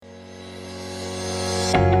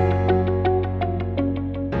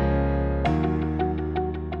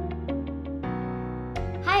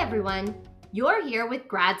everyone. You're here with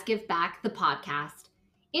Grads Give Back, the podcast,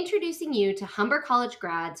 introducing you to Humber College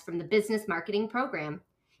grads from the Business Marketing program.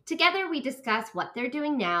 Together, we discuss what they're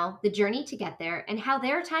doing now, the journey to get there, and how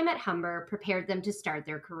their time at Humber prepared them to start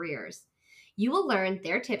their careers. You will learn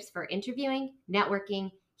their tips for interviewing, networking,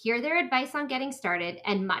 hear their advice on getting started,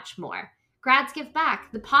 and much more. Grads Give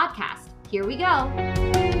Back, the podcast. Here we go.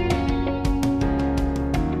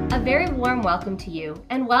 A very warm welcome to you,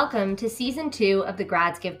 and welcome to Season 2 of the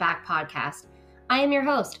Grads Give Back podcast. I am your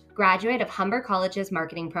host, graduate of Humber College's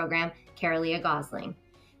marketing program, Carolia Gosling.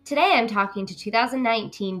 Today I'm talking to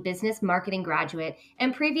 2019 business marketing graduate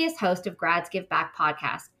and previous host of Grads Give Back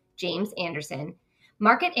podcast, James Anderson.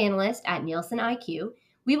 Market analyst at Nielsen IQ,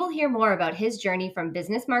 we will hear more about his journey from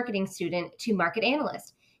business marketing student to market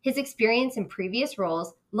analyst, his experience in previous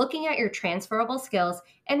roles, looking at your transferable skills,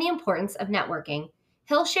 and the importance of networking.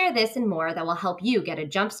 He'll share this and more that will help you get a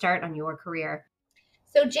jump start on your career.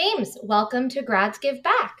 So James, welcome to Grads Give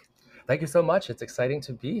Back. Thank you so much. It's exciting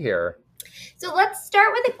to be here. So let's start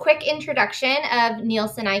with a quick introduction of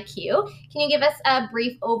Nielsen IQ. Can you give us a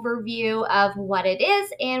brief overview of what it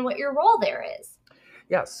is and what your role there is?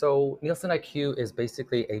 Yeah, so Nielsen IQ is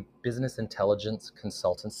basically a business intelligence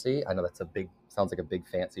consultancy. I know sounds like a big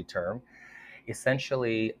fancy term.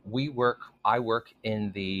 Essentially, I work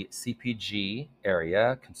in the CPG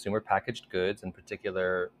area, consumer packaged goods, in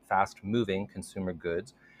particular, fast moving consumer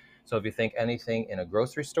goods. So if you think anything in a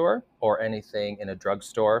grocery store or anything in a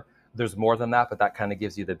drugstore, there's more than that, but that kind of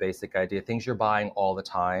gives you the basic idea, things you're buying all the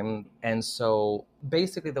time. And so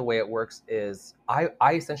basically the way it works is I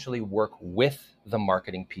essentially work with the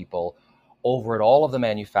marketing people over at all of the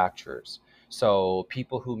manufacturers. So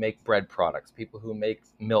people who make bread products, people who make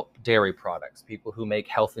milk, dairy products, people who make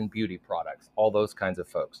health and beauty products, all those kinds of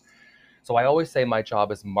folks. So I always say my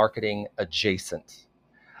job is marketing adjacent,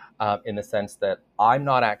 in the sense that I'm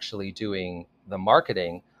not actually doing the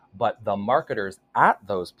marketing, but the marketers at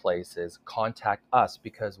those places contact us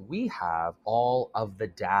because we have all of the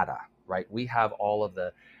data, right? We have all of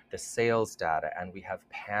the sales data and we have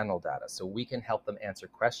panel data. So we can help them answer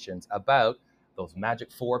questions about those magic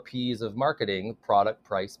 4 Ps of marketing: product,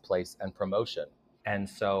 price, place, and promotion. And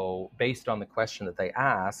so based on the question that they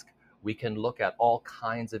ask, we can look at all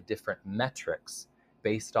kinds of different metrics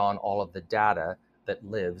based on all of the data that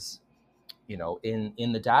lives, in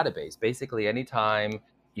the database. Basically, anytime,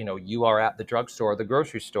 you are at the drugstore or the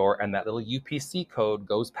grocery store and that little UPC code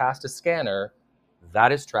goes past a scanner,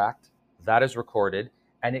 that is tracked, that is recorded,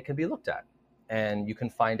 and it can be looked at. And you can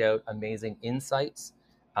find out amazing insights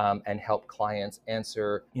and help clients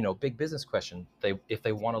answer, big business questions. If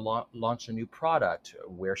they want to launch a new product,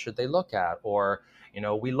 where should they look at? Or,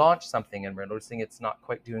 we launched something and we're noticing it's not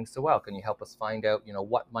quite doing so well. Can you help us find out,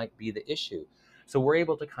 what might be the issue? So we're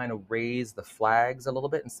able to kind of raise the flags a little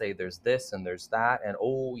bit and say there's this and there's that. And,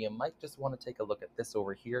 you might just want to take a look at this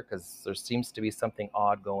over here because there seems to be something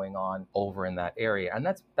odd going on over in that area. And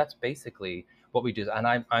that's basically what we do. And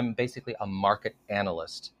I'm basically a market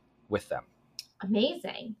analyst with them.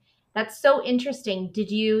 Amazing. That's so interesting. Did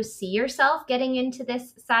you see yourself getting into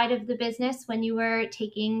this side of the business when you were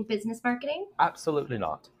taking business marketing? Absolutely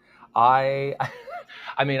not. I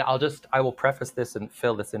mean, I will preface this and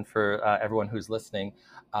fill this in for everyone who's listening.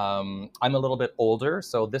 I'm a little bit older,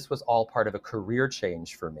 so this was all part of a career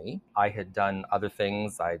change for me. I had done other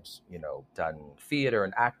things. I'd, done theater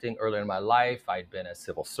and acting earlier in my life. I'd been a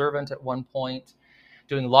civil servant at one point,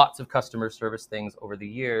 doing lots of customer service things over the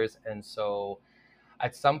years. And so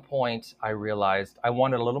at some point, I realized I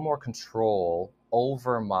wanted a little more control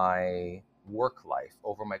over my work life,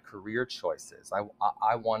 over my career choices.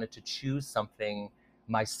 I wanted to choose something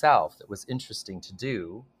myself that was interesting to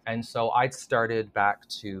do. And so I started back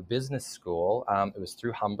to business school. It was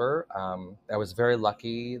through Humber. I was very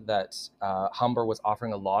lucky that Humber was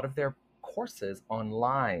offering a lot of their courses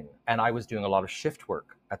online. And I was doing a lot of shift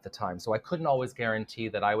work at the time. So I couldn't always guarantee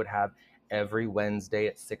that I would have every Wednesday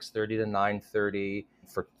at 6:30 to 9:30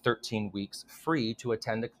 for 13 weeks free to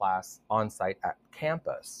attend a class on site at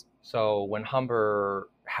campus. So when Humber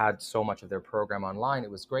had so much of their program online,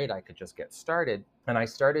 it was great. I could just get started. And I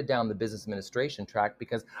started down the business administration track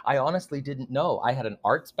because I honestly didn't know. I had an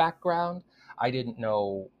arts background. I didn't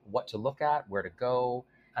know what to look at, where to go.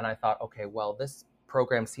 And I thought, okay, well, this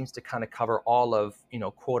program seems to kind of cover all of,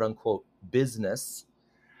 quote unquote, business,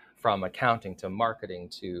 from accounting to marketing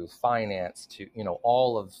to finance to,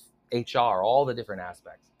 all of HR, all the different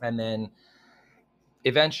aspects. And then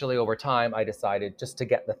eventually over time, I decided just to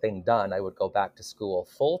get the thing done, I would go back to school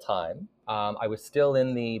full time. I was still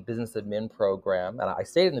in the business admin program, and I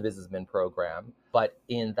stayed in the business admin program. But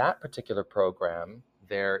in that particular program,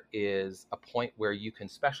 there is a point where you can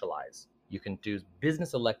specialize. You can do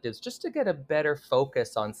business electives just to get a better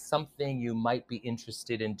focus on something you might be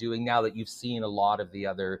interested in doing now that you've seen a lot of the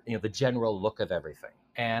other, the general look of everything.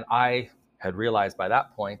 And I had realized by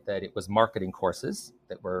that point that it was marketing courses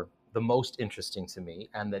that were the most interesting to me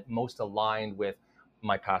and that most aligned with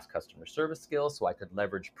my past customer service skills, so I could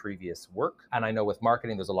leverage previous work. And I know with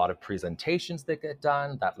marketing, there's a lot of presentations that get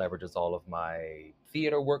done that leverages all of my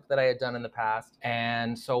theater work that I had done in the past.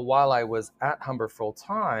 And so while I was at Humber full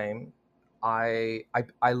time, I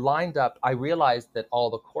lined up, I realized that all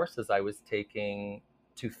the courses I was taking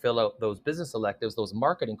to fill out those business electives, those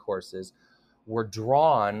marketing courses, were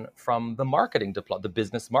drawn from the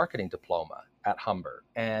business marketing diploma at Humber.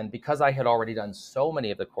 And because I had already done so many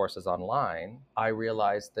of the courses online, I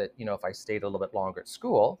realized that, if I stayed a little bit longer at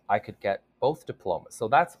school, I could get both diplomas. So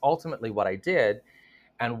that's ultimately what I did.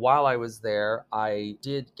 And while I was there, I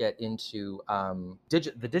did get into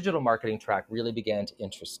the digital marketing track really began to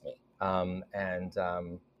interest me.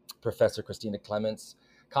 Professor Christina Clements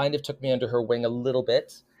kind of took me under her wing a little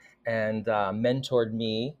bit and mentored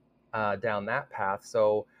me down that path.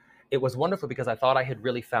 So it was wonderful because I thought I had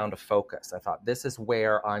really found a focus. I thought this is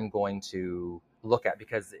where I'm going to look at,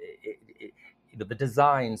 because the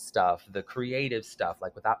design stuff, the creative stuff,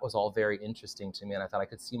 that was all very interesting to me. And I thought I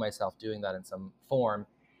could see myself doing that in some form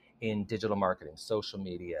in digital marketing, social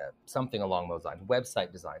media, something along those lines,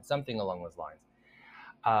 website design, something along those lines.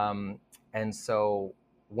 And so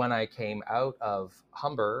when I came out of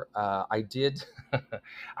Humber, I did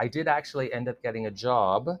actually end up getting a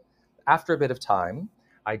job. After a bit of time,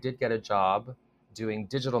 I did get a job doing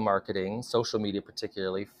digital marketing, social media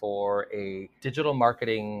particularly, for a digital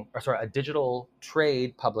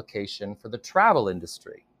trade publication for the travel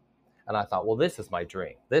industry. And I thought, well, this is my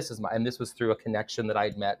dream. And this was through a connection that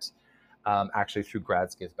I'd met actually through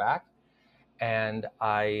Grads Give Back. And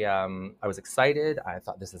I was excited. I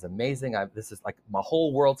thought, this is amazing. This is like my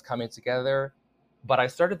whole world's coming together. But I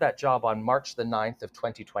started that job on March the 9th of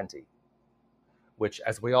 2020, which,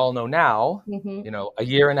 as we all know now, a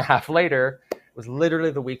year and a half later, was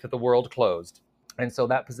literally the week that the world closed. And so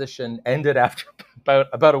that position ended after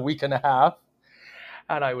about a week and a half.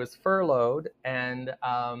 And I was furloughed. And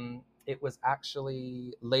it was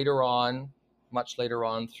actually much later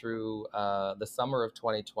on through the summer of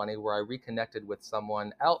 2020, where I reconnected with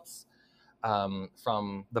someone else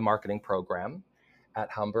from the marketing program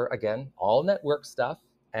at Humber. Again, all network stuff.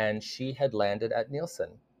 And she had landed at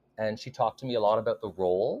Nielsen. And she talked to me a lot about the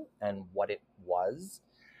role and what it was.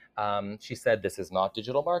 She said, this is not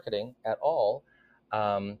digital marketing at all.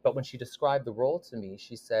 But when she described the role to me,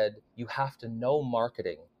 she said, you have to know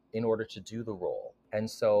marketing in order to do the role. And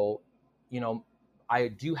so, I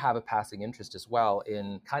do have a passing interest as well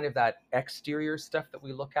in kind of that exterior stuff that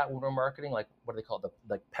we look at when we're marketing, like what do they call it?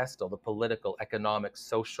 The pestle, the political, economic,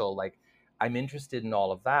 social, I'm interested in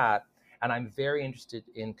all of that. And I'm very interested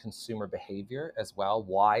in consumer behavior as well,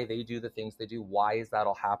 why they do the things they do, why is that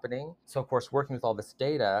all happening? So of course, working with all this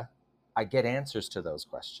data, I get answers to those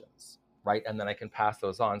questions, right? And then I can pass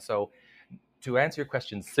those on. So to answer your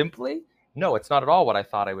question simply, no, it's not at all what I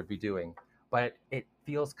thought I would be doing. But it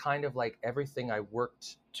feels kind of like everything I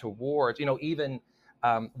worked towards, even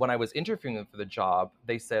when I was interviewing for the job,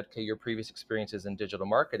 they said, okay, your previous experiences in digital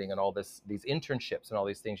marketing and all these internships and all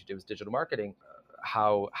these things you do with digital marketing,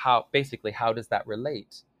 how does that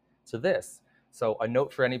relate to this? So a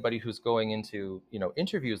note for anybody who's going into,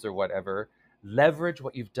 interviews or whatever, leverage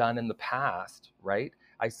what you've done in the past, right?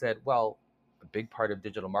 I said, well, a big part of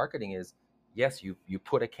digital marketing is, yes, you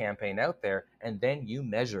put a campaign out there and then you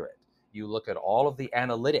measure it. You look at all of the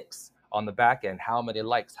analytics on the back end, how many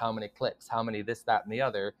likes, how many clicks, how many this, that, and the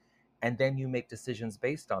other, and then you make decisions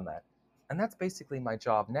based on that. And that's basically my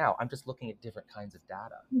job now. I'm just looking at different kinds of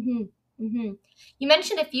data. Mm-hmm. Mm-hmm. You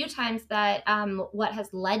mentioned a few times that what has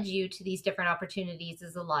led you to these different opportunities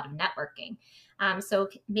is a lot of networking. So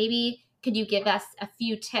maybe could you give us a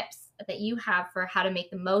few tips that you have for how to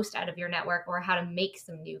make the most out of your network, or how to make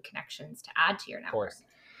some new connections to add to your network? Of course.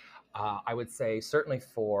 I would say certainly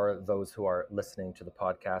for those who are listening to the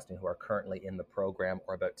podcast and who are currently in the program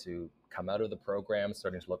or about to come out of the program,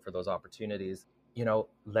 starting to look for those opportunities,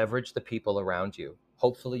 leverage the people around you.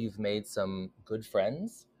 Hopefully you've made some good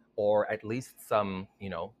friends, or at least some,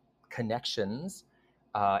 connections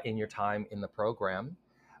in your time in the program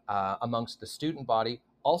amongst the student body.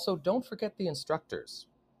 Also, don't forget the instructors.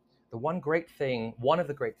 One of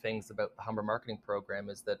the great things about the Humber Marketing Program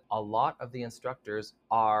is that a lot of the instructors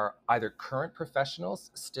are either current professionals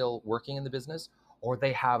still working in the business, or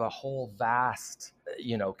they have a whole vast,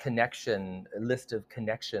 list of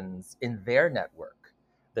connections in their network,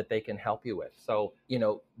 that they can help you with. So,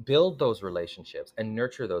 build those relationships and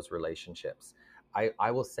nurture those relationships.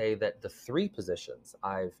 I will say that the 3 positions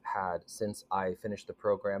I've had since I finished the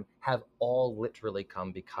program have all literally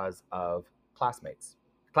come because of classmates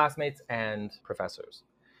and professors.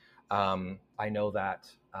 I know that,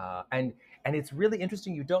 and it's really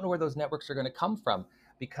interesting. You don't know where those networks are going to come from,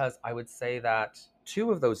 because I would say that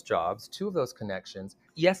 2 of those connections,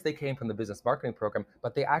 yes, they came from the business marketing program,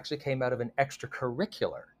 but they actually came out of an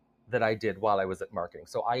extracurricular that I did while I was at marketing.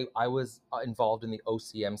 So I was involved in the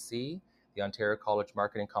OCMC, the Ontario College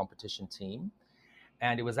Marketing Competition team.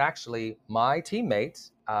 And it was actually my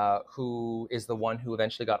teammate who is the one who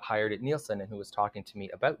eventually got hired at Nielsen and who was talking to me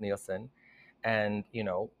about Nielsen, and,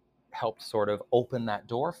 helped sort of open that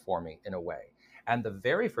door for me in a way. And the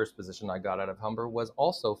very first position I got out of Humber was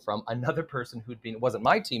also from another person wasn't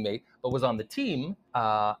my teammate, but was on the team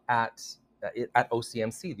at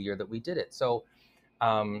OCMC the year that we did it. So,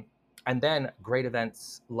 and then great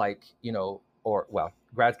events like,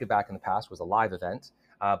 Grads Give Back in the past was a live event.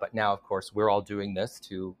 But now, of course, we're all doing this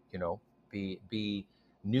to, be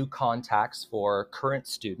new contacts for current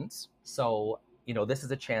students. So, this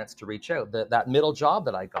is a chance to reach out. That middle job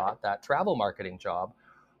that I got, that travel marketing job,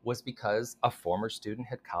 was because a former student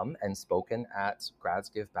had come and spoken at Grads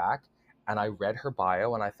Give Back. And I read her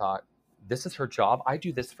bio and I thought, this is her job. I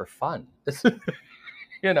do this for fun.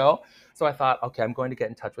 So I thought, okay, I'm going to get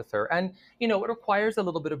in touch with her. And, it requires a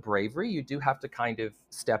little bit of bravery. You do have to kind of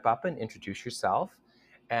step up and introduce yourself.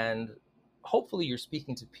 And hopefully you're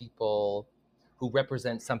speaking to people who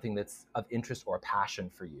represent something that's of interest or passion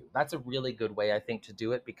for you. That's a really good way, I think, to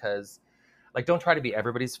do it, because, don't try to be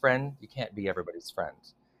everybody's friend. You can't be everybody's friend.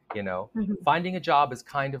 Mm-hmm. Finding a job is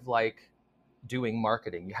kind of like doing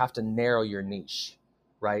marketing. You have to narrow your niche,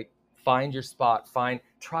 right? Find your spot.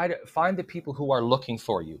 Try to find the people who are looking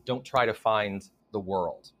for you. Don't try to find the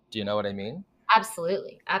world. Do you know what I mean?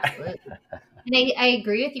 Absolutely. And I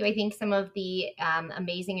agree with you. I think some of the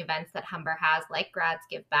amazing events that Humber has, like Grads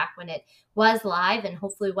Give Back when it was live, and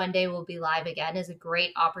hopefully one day will be live again, is a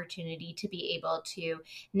great opportunity to be able to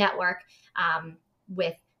network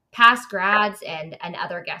with past grads and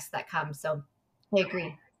other guests that come. So I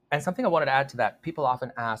agree. And something I wanted to add to that, people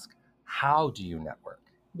often ask, how do you network?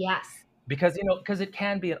 Yes. Because it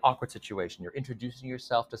can be an awkward situation. You're introducing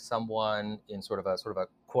yourself to someone in sort of a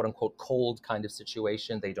quote unquote cold kind of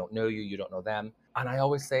situation. They don't know you, you don't know them. And I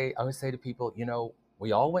always say to people,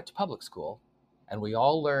 we all went to public school and we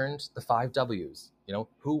all learned the 5 W's,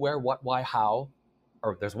 who, where, what, why, how,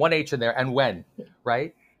 or there's 1 H in there, and when,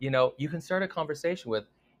 right? You can start a conversation with,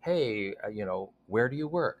 hey, where do you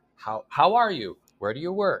work? How are you? Where do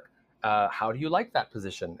you work? How do you like that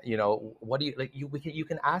position? What do you like? You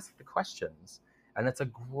can ask the questions, and that's a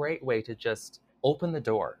great way to just open the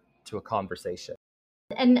door to a conversation.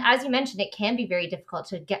 And as you mentioned, it can be very difficult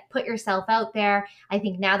to put yourself out there. I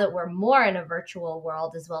think now that we're more in a virtual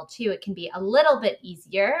world as well, too, it can be a little bit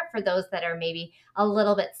easier for those that are maybe a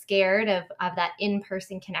little bit scared of that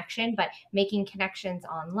in-person connection, but making connections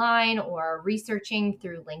online or researching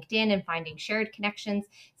through LinkedIn and finding shared connections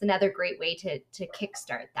is another great way to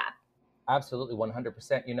kickstart that. Absolutely,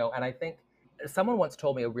 100%. And I think someone once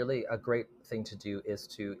told me a great thing to do is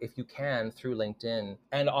to, if you can, through LinkedIn,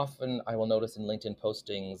 and often I will notice in LinkedIn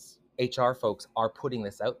postings, HR folks are putting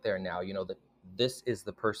this out there now, that this is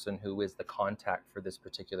the person who is the contact for this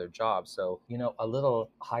particular job. So, a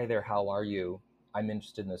little, hi there, how are you? I'm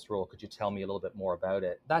interested in this role. Could you tell me a little bit more about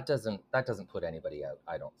it? That doesn't put anybody out,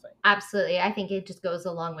 I don't think. Absolutely. I think it just goes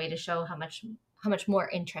a long way to show how much more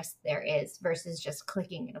interest there is versus just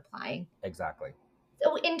clicking and applying. Exactly.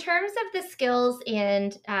 So in terms of the skills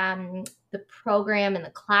and the program and the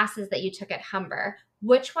classes that you took at Humber,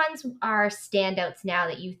 which ones are standouts now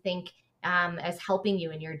that you think as helping you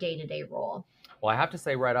in your day-to-day role? Well, I have to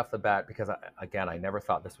say right off the bat, because I never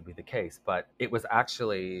thought this would be the case, but it was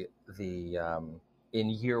actually in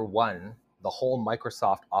year 1, the whole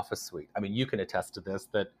Microsoft Office suite. I mean, you can attest to this,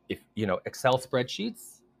 that if, Excel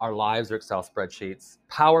spreadsheets, our lives are Excel spreadsheets.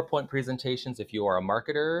 PowerPoint presentations, if you are a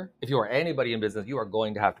marketer, if you are anybody in business, you are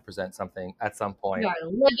going to have to present something at some point. You are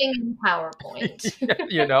living in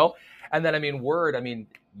PowerPoint. And then, Word,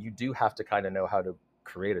 you do have to kind of know how to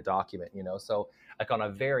create a document, So on a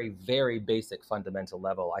very, very basic fundamental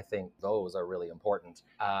level, I think those are really important.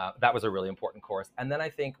 That was a really important course. And then I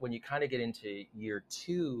think when you kind of get into year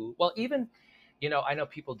 2, well, even, I know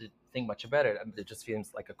people didn't think much about it. It just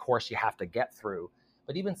seems like a course you have to get through.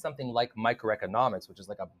 But even something like microeconomics, which is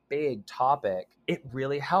like a big topic, it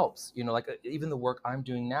really helps. Even the work I'm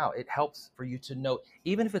doing now, it helps for you to know,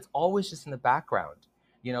 even if it's always just in the background,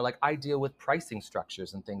 Like I deal with pricing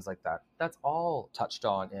structures and things like that. That's all touched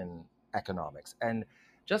on in economics, and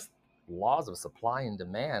just laws of supply and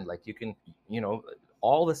demand. Like you can, you know,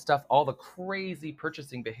 all this stuff, all the crazy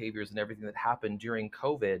purchasing behaviors and everything that happened during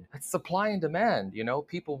COVID, it's supply and demand.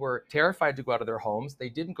 People were terrified to go out of their homes. They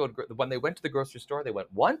didn't go to, when they went to the grocery store, they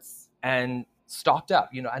went once and stocked up,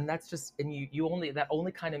 and that's just, and that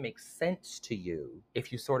only kind of makes sense to you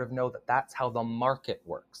if you sort of know that that's how the market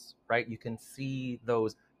works, right? You can see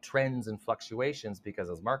those trends and fluctuations because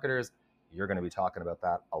as marketers, you're going to be talking about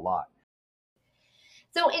that a lot.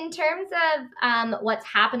 So in terms of what's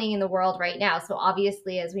happening in the world right now, so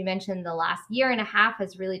obviously, as we mentioned, the last year and a half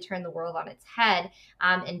has really turned the world on its head,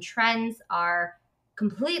 and trends are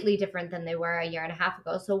completely different than they were a year and a half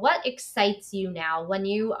ago. So what excites you now when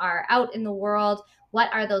you are out in the world? What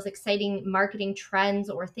are those exciting marketing trends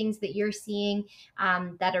or things that you're seeing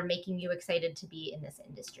that are making you excited to be in this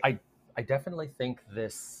industry? I definitely think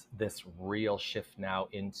this real shift now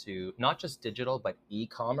into not just digital, but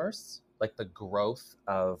e-commerce, like the growth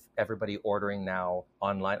of everybody ordering now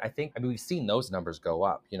online. I mean, we've seen those numbers go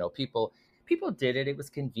up. People did it. It was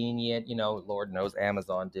convenient. Lord knows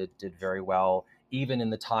Amazon did very well, even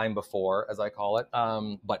in the time before, as I call it.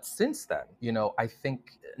 But since then, I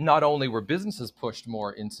think not only were businesses pushed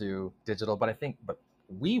more into digital, but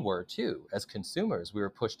we were too, as consumers. We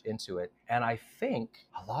were pushed into it. And I think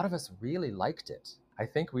a lot of us really liked it. I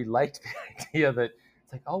think we liked the idea that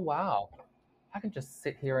it's like, oh, wow, I can just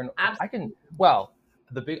sit here and Absolutely.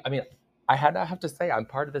 I have to say, I'm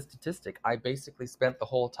part of the statistic. I basically spent the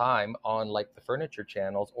whole time on like the furniture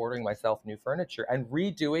channels, ordering myself new furniture and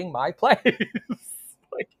redoing my place.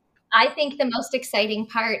 I think the most exciting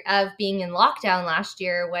part of being in lockdown last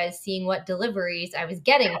year was seeing what deliveries I was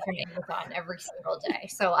getting from Amazon every single day.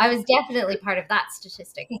 So I was definitely part of that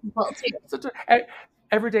statistic as well too.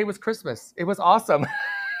 Every day was Christmas. It was awesome.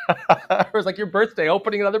 It was like your birthday,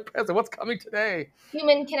 opening another present. What's coming today?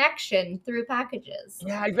 Human connection through packages.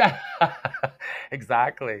 Yeah, exactly.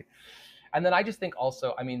 Exactly. And then I just think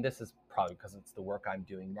also, I mean, this is probably because it's the work I'm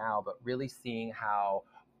doing now, but really seeing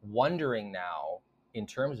wondering now in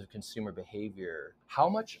terms of consumer behavior, how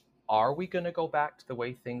much are we going to go back to the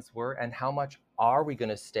way things were, and how much are we going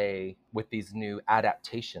to stay with these new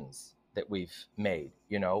adaptations that we've made?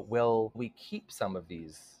 Will we keep some of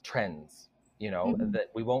these trends? That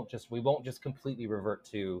we won't just completely revert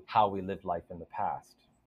to how we lived life in the past.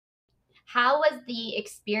 How was the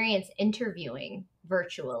experience interviewing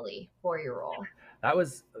virtually for your role? That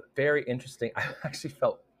was very interesting. I actually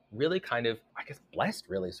felt really kind of, I guess, blessed,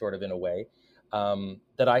 really, sort of in a way,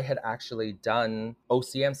 that I had actually done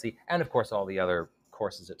OCMC and, of course, all the other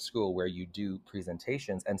courses at school where you do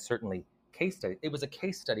presentations and certainly case study. It was a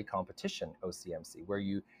case study competition, OCMC, where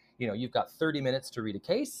you've got 30 minutes to read a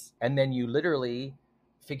case, and then you literally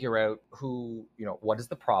figure out what is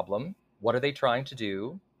the problem, what are they trying to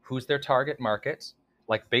do, who's their target market,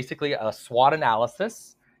 like basically a SWOT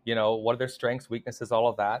analysis, what are their strengths, weaknesses, all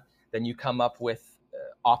of that. Then you come up with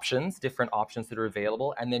different options that are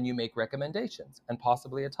available, and then you make recommendations and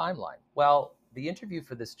possibly a timeline. Well, the interview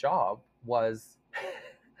for this job was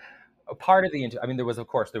a part of the interview. I mean, it was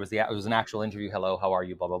an actual interview. Hello, how are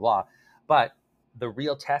you? Blah, blah, blah. But the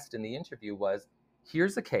real test in the interview was,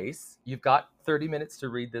 here's a case. You've got 30 minutes to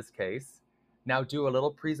read this case. Now do a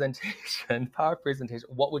little presentation, power presentation.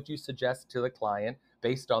 What would you suggest to the client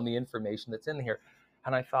based on the information that's in here?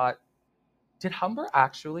 And I thought, did Humber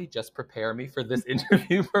actually just prepare me for this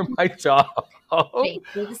interview for my job?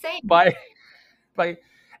 Basically the same. But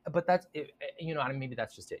that's it, maybe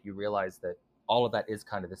that's just it. You realize that all of that is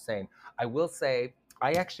kind of the same. I will say,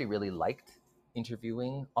 I actually really liked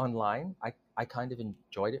interviewing online. I kind of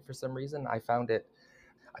enjoyed it for some reason. I found it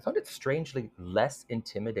strangely less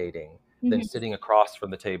intimidating than sitting across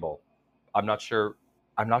from the table. I'm not sure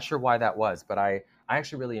why that was, but I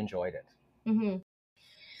actually really enjoyed it. Mm-hmm.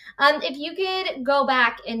 If you could go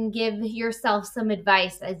back and give yourself some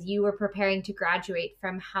advice as you were preparing to graduate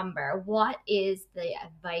from Humber, what is the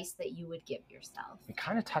advice that you would give yourself? You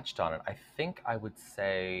kind of touched on it. I think I would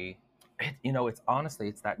say, it's honestly,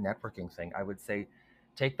 it's that networking thing. I would say,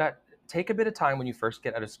 take a bit of time when you first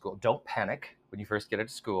get out of school. Don't panic when you first get out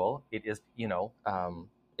of school. It is,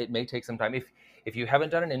 it may take some time. If you haven't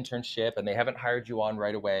done an internship and they haven't hired you on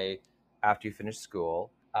right away after you finish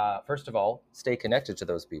school, first of all, stay connected to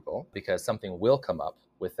those people, because something will come up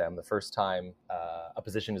with them the first time a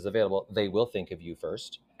position is available. They will think of you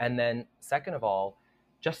first. And then second of all,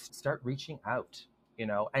 just start reaching out,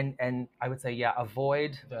 and I would say,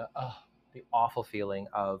 avoid the awful feeling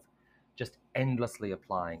of just endlessly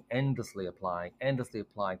applying, endlessly applying, endlessly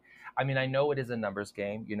applying. I mean, I know it is a numbers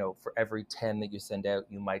game. You know, for every 10 that you send out,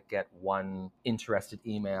 you might get one interested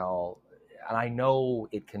email. And I know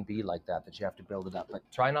it can be like that you have to build it up, but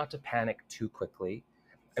try not to panic too quickly.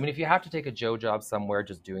 I mean, if you have to take a Joe job somewhere,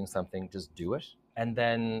 just doing something, just do it. And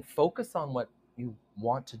then focus on what you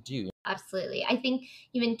want to do. Absolutely. I think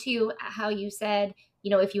even too, how you said,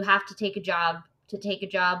 if you have to take a job, to take a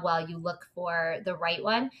job while you look for the right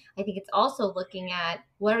one, I think it's also looking at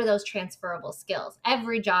what are those transferable skills.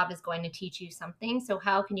 Every job is going to teach you something. So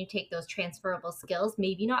how can you take those transferable skills,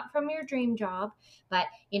 maybe not from your dream job, but,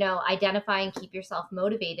 identify and keep yourself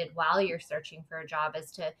motivated while you're searching for a job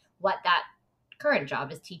as to what that current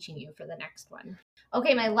job is teaching you for the next one.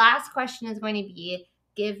 Okay, my last question is going to be,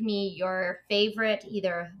 give me your favorite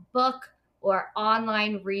either book or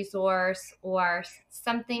online resource or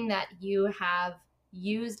something that you have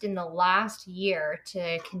used in the last year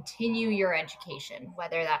to continue your education,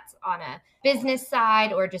 whether that's on a business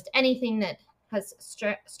side or just anything that has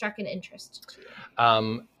struck an interest to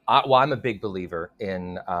you. I'm a big believer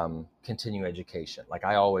in continuing education. Like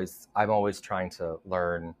I'm always trying to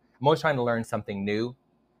learn. I'm always trying to learn something new.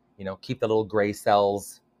 Keep the little gray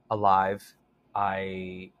cells alive.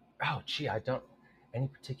 I don't any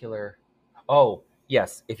particular. Oh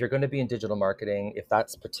yes, if you're going to be in digital marketing, if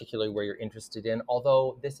that's particularly where you're interested in,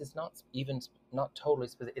 although this is not totally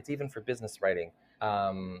specific, it's even for business writing.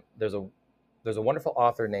 There's a wonderful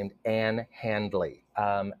author named Ann Handley,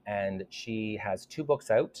 and she has 2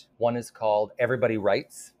 books out. One is called Everybody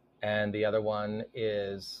Writes, and the other one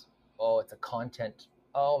is it's a content.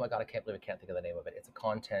 Oh my God, I can't think of the name of it. It's a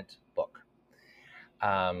content book.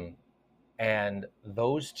 And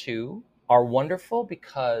those 2 are wonderful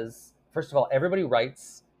because, first of all, Everybody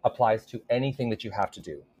Writes applies to anything that you have to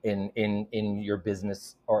do in your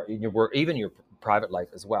business or in your work, even your private life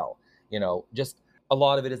as well. Just a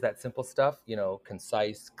lot of it is that simple stuff,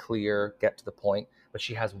 concise, clear, get to the point. But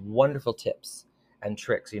she has wonderful tips and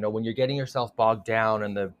tricks. When you're getting yourself bogged down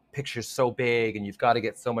and the picture's so big and you've got to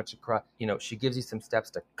get so much across, she gives you some steps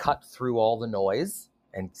to cut through all the noise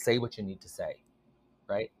and say what you need to say,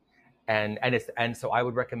 right? And so I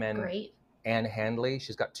would recommend Great. Ann Handley.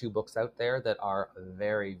 She's got 2 books out there that are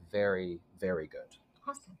very, very, very good.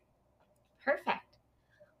 Awesome. Perfect.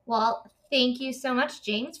 Well, thank you so much,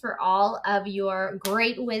 James, for all of your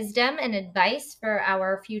great wisdom and advice for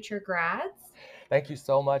our future grads. Thank you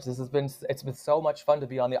so much. It's been so much fun to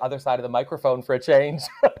be on the other side of the microphone for a change.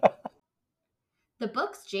 The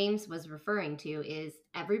books James was referring to is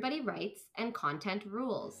Everybody Writes and Content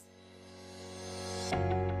Rules.